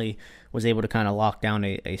finally was able to kind of lock down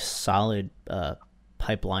a solid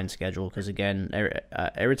pipeline schedule, because again,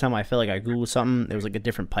 every time I felt like I Googled something, it was like a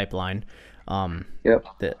different pipeline. So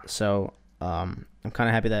I'm kind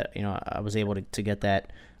of happy that I was able to get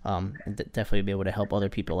that. And definitely be able to help other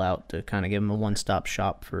people out, to kind of give them a one-stop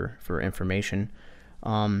shop for information.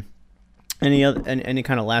 Any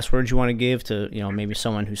kind of last words you want to give to maybe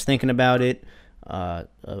someone who's thinking about it,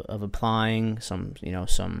 of applying?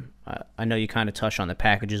 I know you kind of touched on the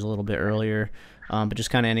packages a little bit earlier, but just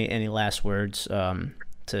kind of any last words to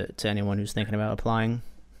anyone who's thinking about applying.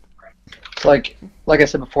 Like I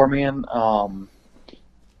said before, man.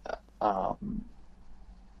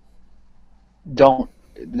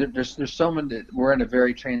 There's so many. We're in a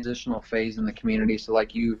very transitional phase in the community. So,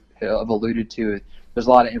 like you have alluded to, there's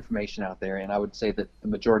a lot of information out there, and I would say that the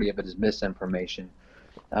majority of it is misinformation,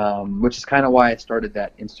 which is kind of why I started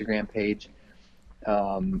that Instagram page,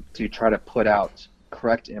 to try to put out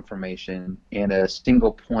correct information and a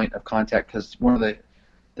single point of contact. Because one of the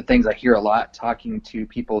things I hear a lot talking to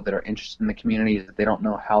people that are interested in the community is that they don't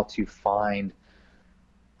know how to find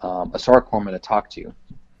a SAR corpsman to talk to.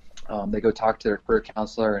 They go talk to their career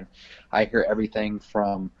counselor, and I hear everything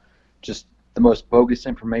from just the most bogus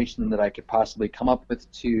information that I could possibly come up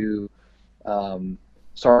with to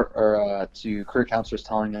to career counselors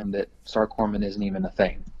telling them that sarcoma isn't even a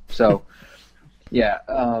thing. So, yeah.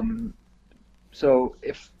 So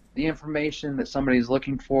if the information that somebody's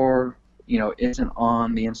looking for, isn't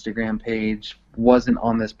on the Instagram page, wasn't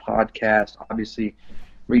on this podcast, obviously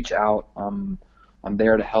reach out. I'm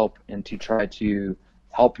there to help and to try to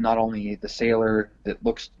help not only the sailor that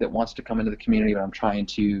wants to come into the community, but I'm trying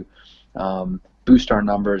to boost our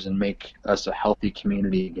numbers and make us a healthy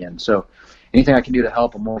community again. So anything I can do to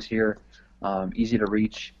help, I'm always here. Easy to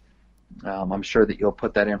reach. I'm sure that you'll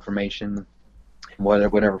put that information in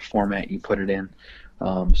whatever format you put it in.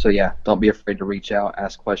 So yeah, don't be afraid to reach out,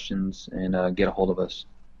 ask questions, and get a hold of us.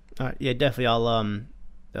 Yeah, definitely. I'll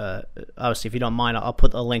obviously, if you don't mind, I'll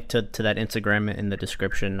put a link to that Instagram in the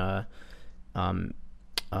description. I'm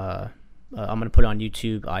gonna put it on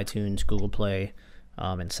YouTube, iTunes, Google Play,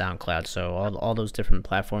 and SoundCloud. So all those different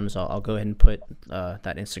platforms. I'll go ahead and put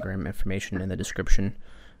that Instagram information in the description.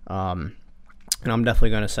 And I'm definitely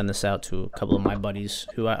going to send this out to a couple of my buddies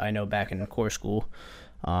who I know back in core school,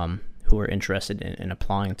 who are interested in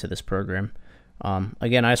applying to this program.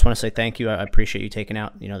 Again, I just want to say thank you. I appreciate you taking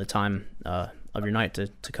out the time of your night to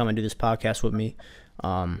come and do this podcast with me.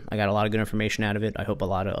 I got a lot of good information out of it. I hope a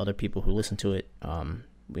lot of other people who listen to it,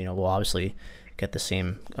 will obviously get the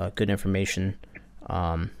same good information.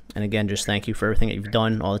 And again, just thank you for everything that you've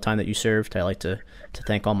done, all the time that you served. I like to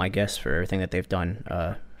thank all my guests for everything that they've done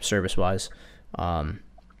service-wise.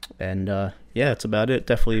 Yeah, that's about it.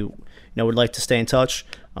 Definitely, would like to stay in touch.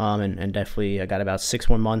 And definitely, I got about 6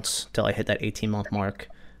 more months till I hit that 18-month mark.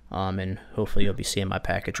 And hopefully, you'll be seeing my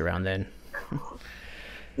package around then.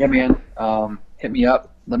 Yeah, man. Hit me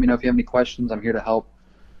up. Let me know if you have any questions. I'm here to help.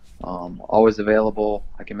 Always available.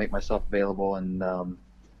 I can make myself available. And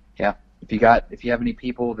yeah, if you have any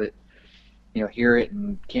people that hear it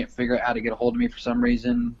and can't figure out how to get a hold of me for some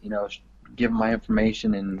reason, give them my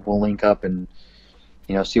information and we'll link up and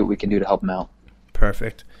see what we can do to help them out.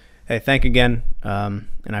 Perfect. Hey, thank you again, and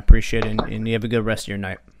I appreciate it, and you have a good rest of your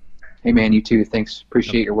night. Hey, man, you too. Thanks.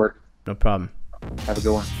 Appreciate your work. No problem. Have a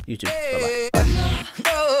good one. You too. Bye-bye.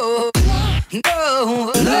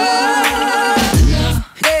 No.